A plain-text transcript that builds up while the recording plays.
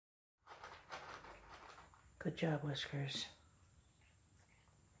Good job, Whiskers.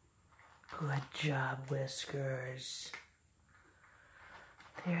 Good job, Whiskers.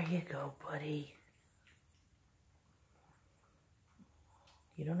 There you go, buddy.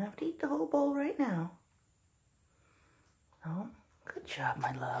 You don't have to eat the whole bowl right now. Oh, good job,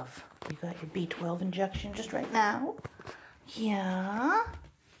 my love. You got your B12 injection just right now? Yeah?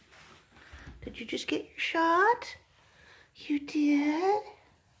 Did you just get your shot? You did?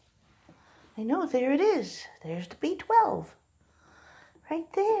 I know, there it is. There's the B12.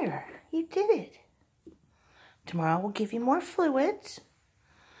 Right there. You did it. Tomorrow we'll give you more fluids.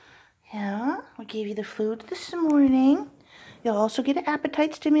 Yeah, we gave you the fluids this morning. You'll also get an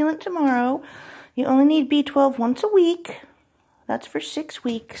appetite stimulant tomorrow. You only need B12 once a week. That's for 6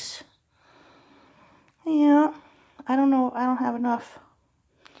 weeks. Yeah, I don't know. I don't have enough.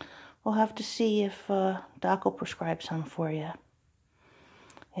 We'll have to see if Doc will prescribe some for you.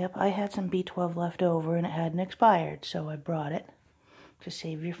 Yep, I had some B12 left over and it hadn't expired, so I brought it to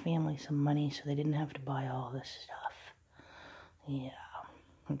save your family some money so they didn't have to buy all this stuff. Yeah,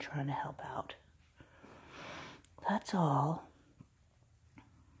 I'm trying to help out. That's all.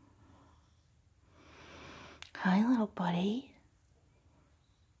 Hi, little buddy.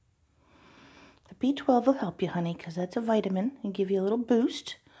 The B12 will help you, honey, because that's a vitamin and give you a little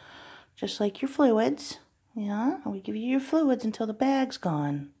boost, just like your fluids. Yeah, and we give you your fluids until the bag's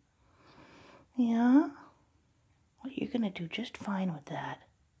gone. Yeah, well, you're going to do just fine with that.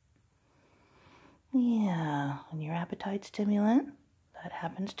 Yeah, and your appetite stimulant, that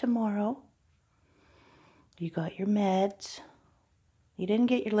happens tomorrow. You got your meds. You didn't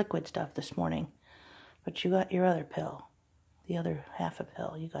get your liquid stuff this morning, but you got your other pill, the other half a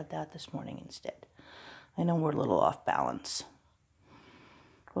pill. You got that this morning instead. I know we're a little off balance.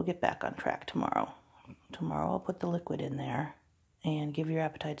 We'll get back on track tomorrow. Tomorrow I'll put the liquid in there and give your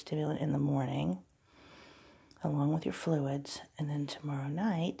appetite stimulant in the morning along with your fluids. And then tomorrow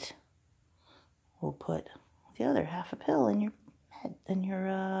night we'll put the other half a pill in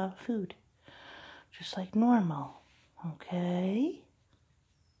your food. Just like normal. Okay?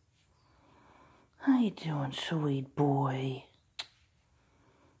 How you doing, sweet boy?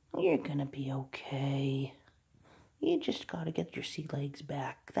 You're gonna be okay. You just gotta get your sea legs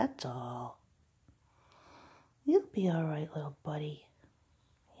back, that's all. You'll be alright, little buddy.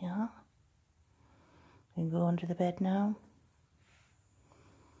 Yeah? You go into the bed now?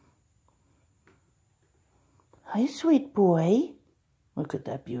 Hi, sweet boy. Look at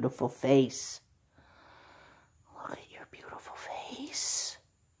that beautiful face. Look at your beautiful face.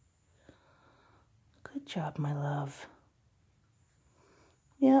 Good job, my love.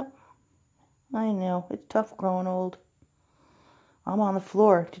 Yep. I know. It's tough growing old. I'm on the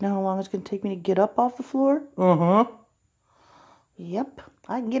floor. Do you know how long it's going to take me to get up off the floor? Uh-huh. Yep.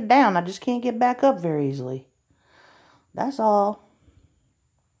 I can get down. I just can't get back up very easily. That's all.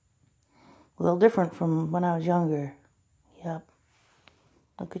 A little different from when I was younger. Yep.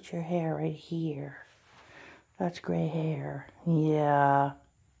 Look at your hair right here. That's gray hair. Yeah.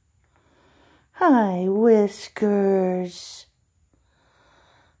 Hi, Whiskers.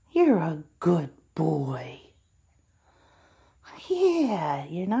 You're a good boy. Yeah,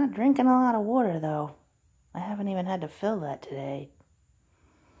 you're not drinking a lot of water, though. I haven't even had to fill that today.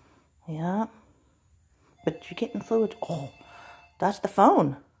 Yeah. But you're getting fluids. Oh, that's the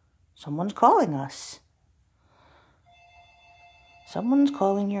phone. Someone's calling us. Someone's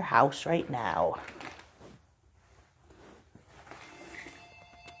calling your house right now.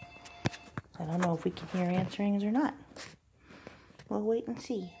 I don't know if we can hear answerings or not. We'll wait and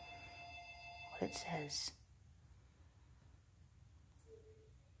see what it says.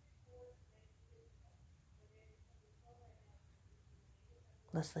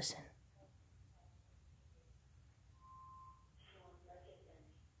 Let's listen.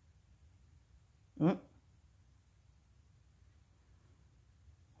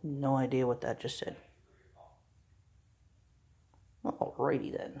 No idea what that just said.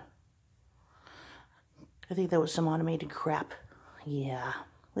 Alrighty then. I think that was some automated crap. Yeah,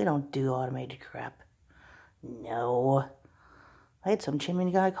 we don't do automated crap. No. I had some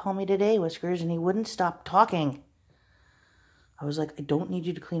chimney guy call me today, Whiskers, and he wouldn't stop talking. I was like, I don't need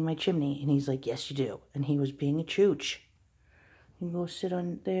you to clean my chimney. And he's like, yes, you do. And he was being a chooch. You can go sit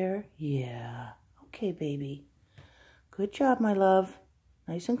on there? Yeah. Okay, baby. Good job, my love.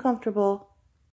 Nice and comfortable.